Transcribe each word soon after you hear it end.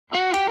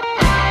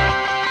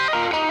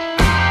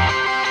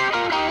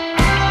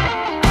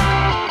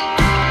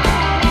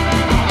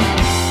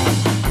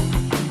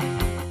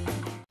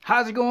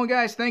How's it going,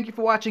 guys? Thank you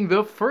for watching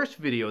the first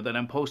video that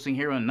I'm posting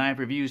here on Knife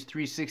Reviews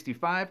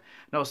 365.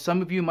 Now,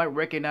 some of you might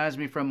recognize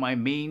me from my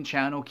main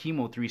channel,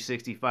 Chemo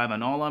 365,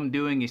 and all I'm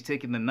doing is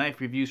taking the knife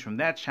reviews from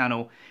that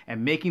channel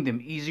and making them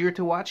easier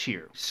to watch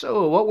here.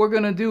 So what we're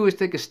gonna do is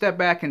take a step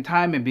back in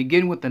time and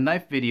begin with the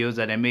knife videos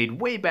that I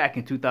made way back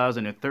in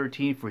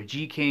 2013 for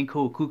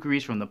Gk&Co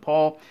Kukris from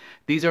Nepal.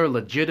 These are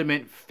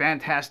legitimate,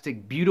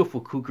 fantastic, beautiful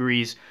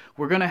kukris.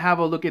 We're gonna have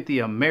a look at the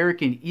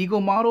American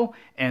Eagle model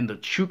and the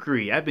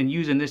Chukri. I've been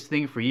using this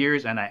thing for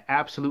years and I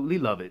absolutely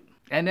love it.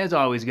 And as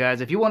always,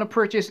 guys, if you want to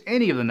purchase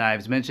any of the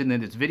knives mentioned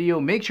in this video,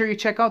 make sure you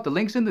check out the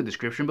links in the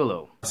description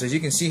below. So as you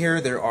can see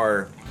here, there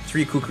are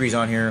 3 kukris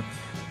on here.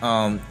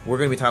 We're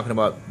going to be talking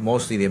about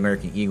mostly the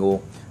American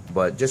Eagle,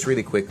 but just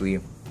really quickly,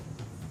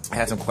 I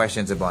had some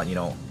questions about,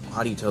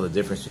 how do you tell the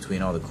difference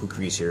between all the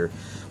kukris here?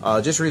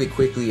 Just really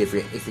quickly, if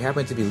you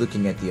happen to be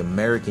looking at the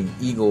American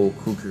Eagle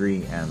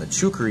kukri and the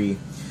Chukri,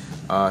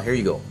 here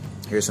you go.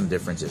 Here's some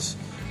differences.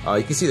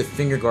 You can see the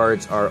finger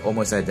guards are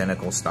almost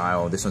identical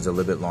style. This one's a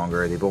little bit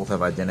longer. They both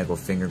have identical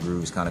finger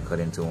grooves kind of cut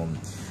into them.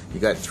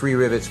 You got 3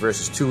 rivets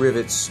versus 2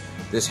 rivets.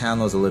 This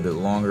handle is a little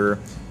bit longer.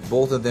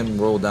 Both of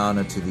them roll down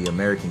into the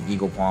American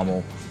Eagle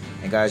pommel.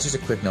 And guys, just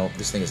a quick note,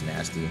 this thing is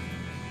nasty.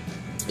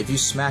 If you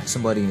smack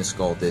somebody in the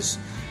skull with this,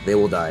 they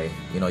will die.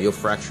 You'll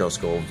fracture a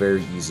skull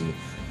very easy.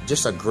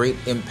 Just a great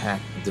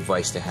impact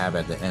device to have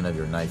at the end of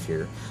your knife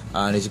here.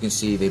 And as you can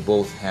see, they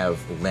both have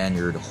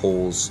lanyard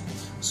holes,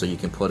 so you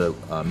can put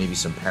maybe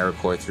some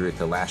paracord through it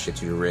to lash it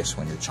to your wrist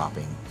when you're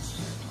chopping.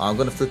 I'm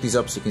going to flip these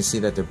up so you can see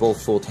that they're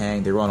both full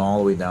tang. They run all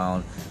the way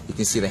down. You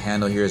can see the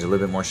handle here is a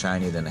little bit more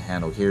shiny than the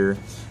handle here.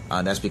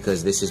 That's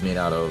because this is made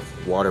out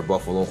of water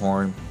buffalo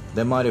horn.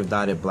 They might have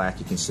dyed it black.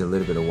 You can see a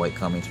little bit of white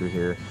coming through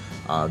here.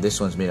 This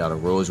one's made out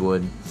of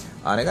rosewood.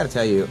 And I got to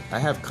tell you, I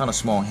have kind of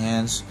small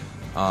hands,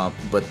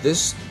 but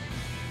this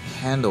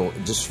handle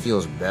just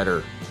feels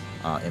better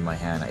in my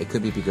hand. It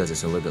could be because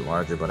it's a little bit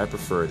larger, but I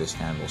prefer this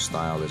handle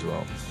style as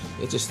well.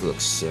 It just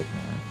looks sick,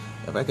 man.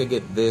 If I could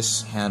get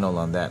this handle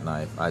on that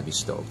knife, I'd be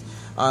stoked.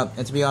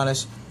 And to be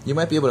honest, you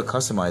might be able to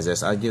customize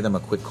this. I'd give them a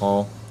quick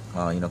call.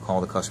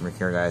 Call the customer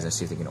care guys and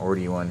see if they can order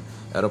you one.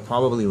 It'll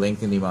probably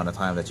lengthen the amount of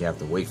time that you have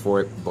to wait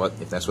for it, but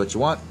if that's what you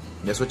want,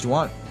 that's what you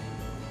want.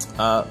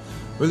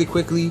 Really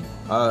quickly,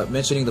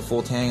 mentioning the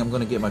full tang, I'm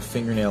going to get my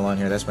fingernail on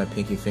here. That's my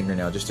pinky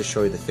fingernail, just to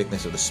show you the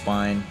thickness of the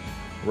spine,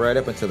 right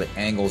up until the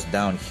angles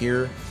down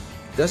here.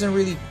 Doesn't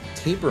really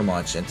taper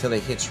much until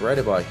it hits right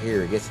about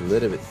here. It gets a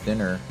little bit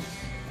thinner.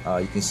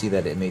 You can see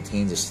that it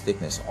maintains its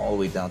thickness all the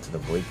way down to the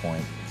blade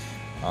point.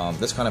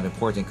 That's kind of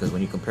important because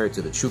when you compare it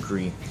to the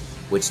Chukri,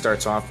 which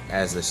starts off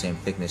as the same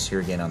thickness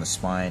here again on the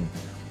spine,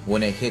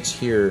 when it hits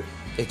here,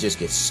 it just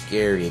gets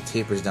scary. It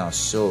tapers down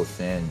so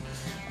thin.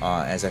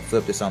 As I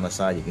flip this on the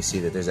side, you can see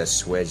that there's that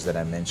swedge that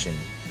I mentioned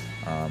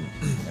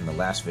in the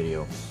last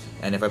video.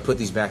 And if I put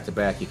these back to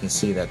back, you can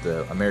see that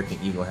the American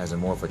Eagle has a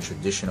more of a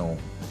traditional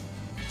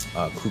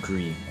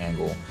kukri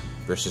angle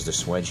versus the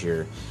swedge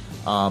here.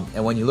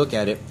 And when you look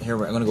at it,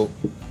 here I'm going to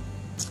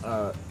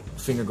go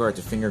finger guard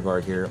to finger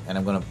guard here, and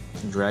I'm going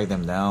to drag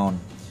them down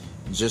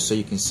just so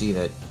you can see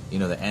that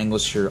the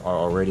angles here are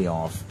already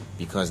off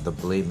because the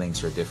blade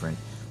lengths are different.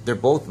 They're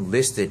both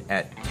listed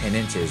at 10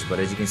 inches, but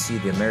as you can see,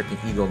 the American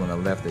Eagle on the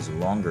left is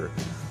longer.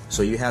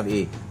 So you have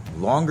a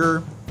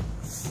longer,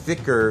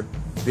 thicker,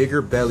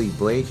 bigger belly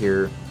blade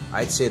here.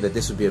 I'd say that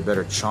this would be a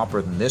better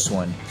chopper than this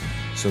one.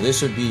 So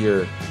this would be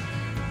your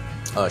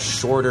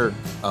shorter,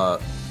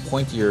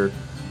 pointier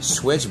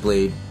swedge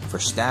blade for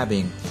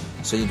stabbing.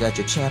 So you got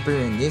your chopper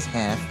in this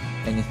half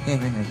and your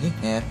hammer in this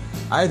half.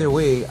 Either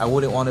way, I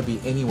wouldn't want to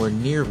be anywhere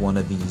near one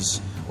of these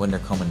when they're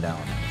coming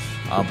down.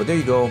 But there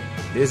you go.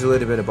 There's a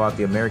little bit about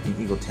the American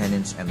Eagle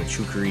 10-inch and the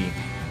Chukri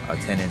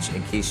 10-inch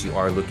in case you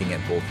are looking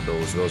at both of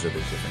those. Those are the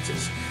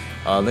differences.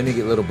 Let me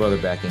get little brother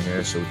back in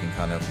here so we can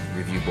kind of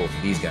review both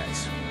of these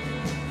guys.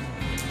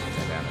 Put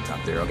that down on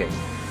top there. Okay.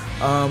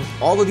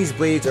 All of these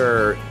blades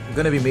are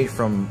going to be made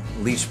from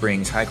leaf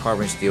springs, high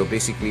carbon steel,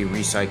 basically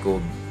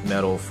recycled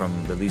metal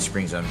from the leaf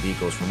springs on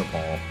vehicles from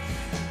Nepal.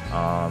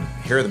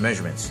 Here are the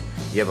measurements.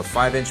 You have a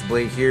 5-inch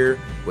blade here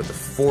with a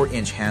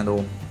 4-inch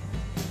handle,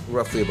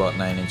 roughly about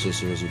 9 inches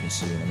here, as you can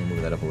see. Let me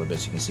move that up a little bit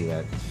so you can see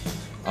that.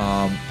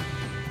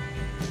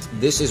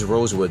 This is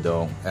rosewood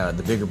though.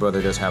 The bigger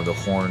brother does have the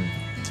horn,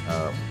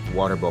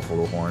 water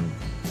buffalo horn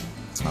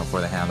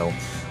for the handle.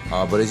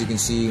 But as you can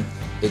see,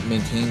 it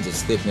maintains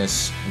its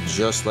thickness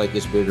just like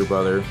its bigger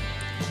brother.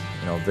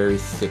 Very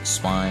thick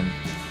spine,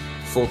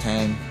 full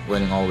tang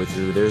running all the way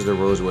through. There's the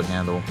rosewood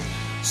handle.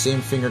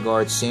 Same finger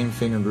guard, same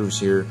finger grooves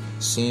here,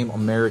 same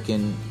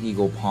American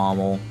Eagle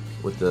pommel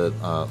with the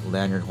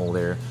lanyard hole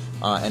there.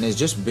 And it's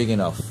just big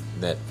enough,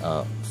 that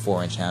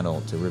 4-inch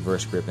handle, to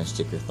reverse grip and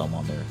stick your thumb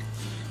on there.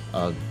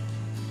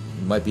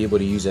 You might be able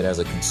to use it as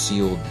a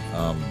concealed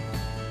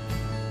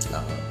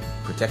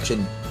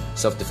protection,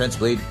 self-defense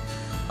blade.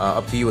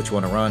 Up to you what you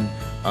want to run.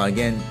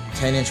 Again,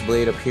 10-inch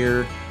blade up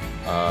here,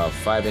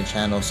 5-inch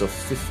handle, so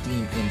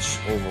 15-inch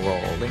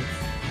overall length.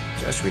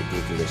 Just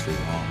ridiculously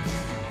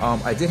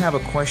long. I did have a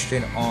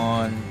question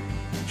on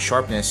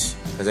sharpness,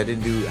 because I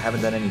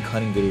haven't done any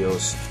cutting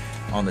videos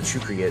on the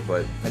Chukri yet,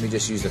 but let me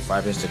just use the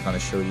 5-inch to kind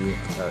of show you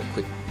a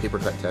quick paper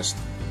cut test.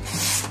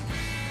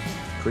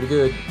 Pretty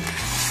good,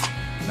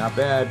 not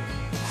bad.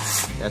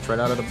 That's right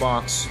out of the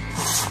box.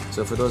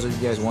 So for those of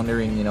you guys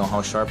wondering, you know,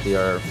 how sharp they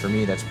are, for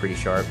me that's pretty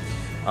sharp.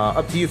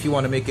 Up to you if you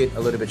want to make it a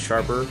little bit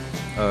sharper.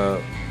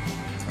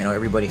 You know,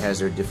 everybody has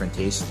their different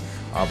taste,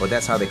 but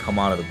that's how they come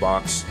out of the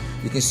box.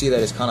 You can see that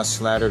it's kind of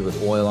slattered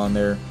with oil on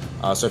there.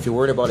 So if you're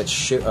worried about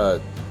it,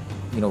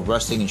 you know,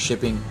 rusting and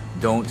shipping,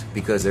 don't,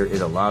 because there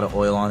is a lot of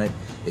oil on it.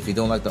 If you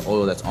don't like the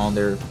oil that's on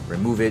there,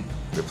 remove it,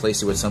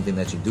 replace it with something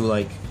that you do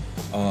like.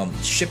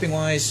 Shipping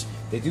wise,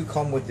 they do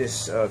come with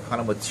this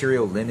kind of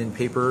material, linen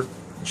paper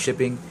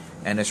shipping,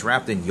 and it's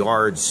wrapped in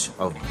yards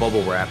of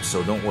bubble wrap,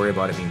 so don't worry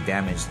about it being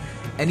damaged.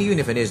 And even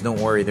if it is, don't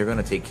worry, they're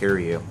gonna take care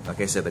of you. Like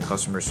I said, the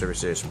customer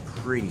service is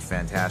pretty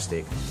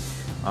fantastic.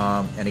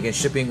 And again,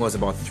 shipping was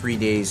about 3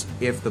 days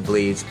if the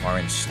blades are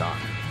in stock.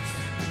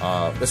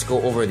 Let's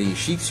go over the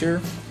sheaths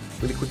here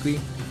really quickly.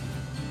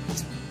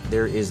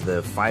 There is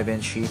the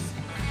 5-inch sheath.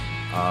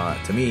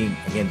 To me,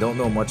 again, don't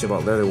know much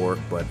about leather work,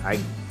 but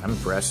I'm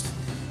impressed.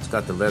 It's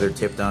got the leather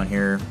tip down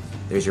here.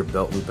 There's your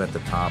belt loop at the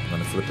top. I'm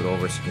gonna flip it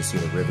over so you can see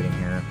the riveting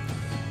here.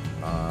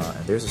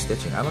 And there's the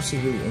stitching. I don't see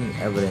really any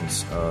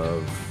evidence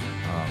of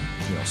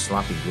you know,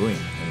 sloppy gluing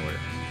anywhere.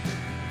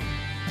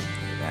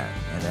 Look at that.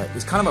 And that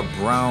is kind of a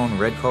brown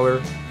red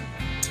color.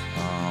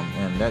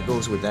 And that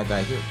goes with that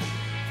guy here.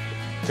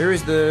 Here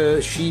is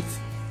the sheath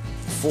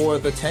for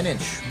the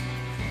 10-inch.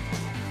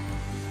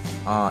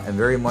 And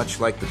very much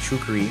like the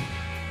Chukri,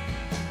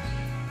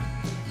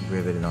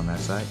 riveted on that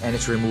side, and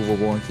it's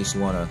removable in case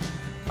you want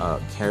to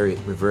carry it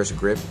reverse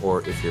grip,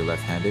 or if you're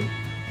left-handed.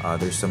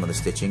 There's some of the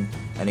stitching,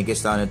 and it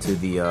gets down into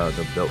the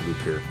belt loop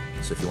here.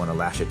 So if you want to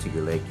lash it to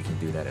your leg, you can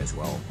do that as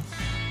well.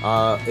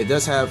 It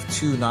does have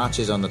 2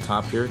 notches on the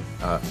top here,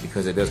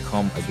 because it does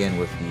come again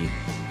with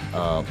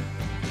the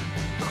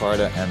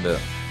Carta and the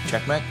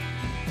checkmate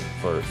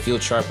for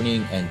field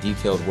sharpening and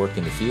detailed work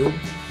in the field.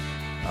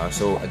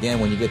 So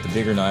again, when you get the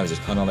bigger knives, it's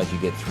kind of like you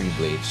get 3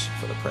 blades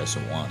for the price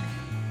of 1,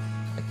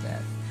 like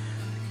that.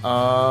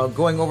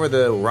 Going over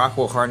the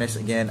Rockwell harness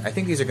again, I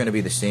think these are going to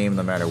be the same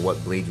no matter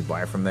what blade you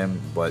buy from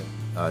them, but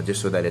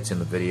just so that it's in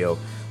the video,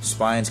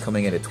 spines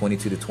coming in at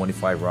 22 to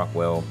 25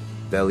 Rockwell,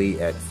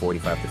 belly at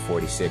 45 to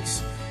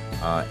 46,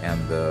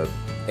 and the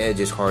edge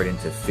is hardened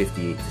to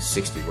 58 to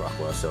 60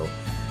 Rockwell. So,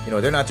 you know,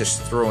 they're not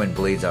just throwing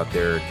blades out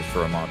there to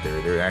throw them out there.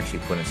 They're actually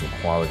putting some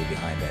quality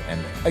behind that.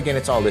 And again,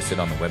 it's all listed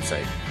on the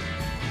website.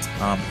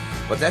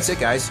 But that's it,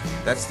 guys.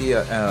 That's the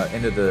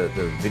end of the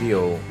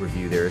video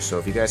review there. So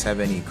if you guys have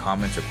any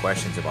comments or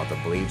questions about the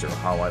blades or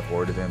how I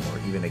ordered them, or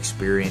even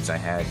experience I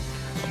had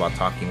about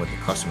talking with the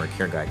customer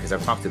care guy, because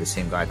I've talked to the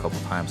same guy a couple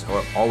times,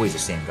 always the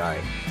same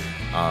guy,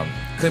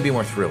 couldn't be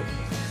more thrilled.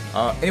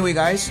 Anyway,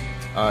 guys,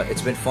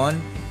 it's been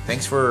fun.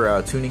 Thanks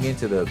for tuning in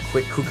to the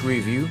quick cookery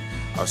review.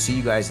 I'll see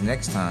you guys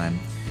next time.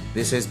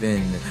 This has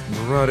been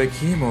Brother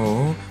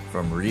Kimo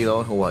from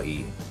Real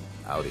Hawaii.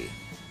 Howdy.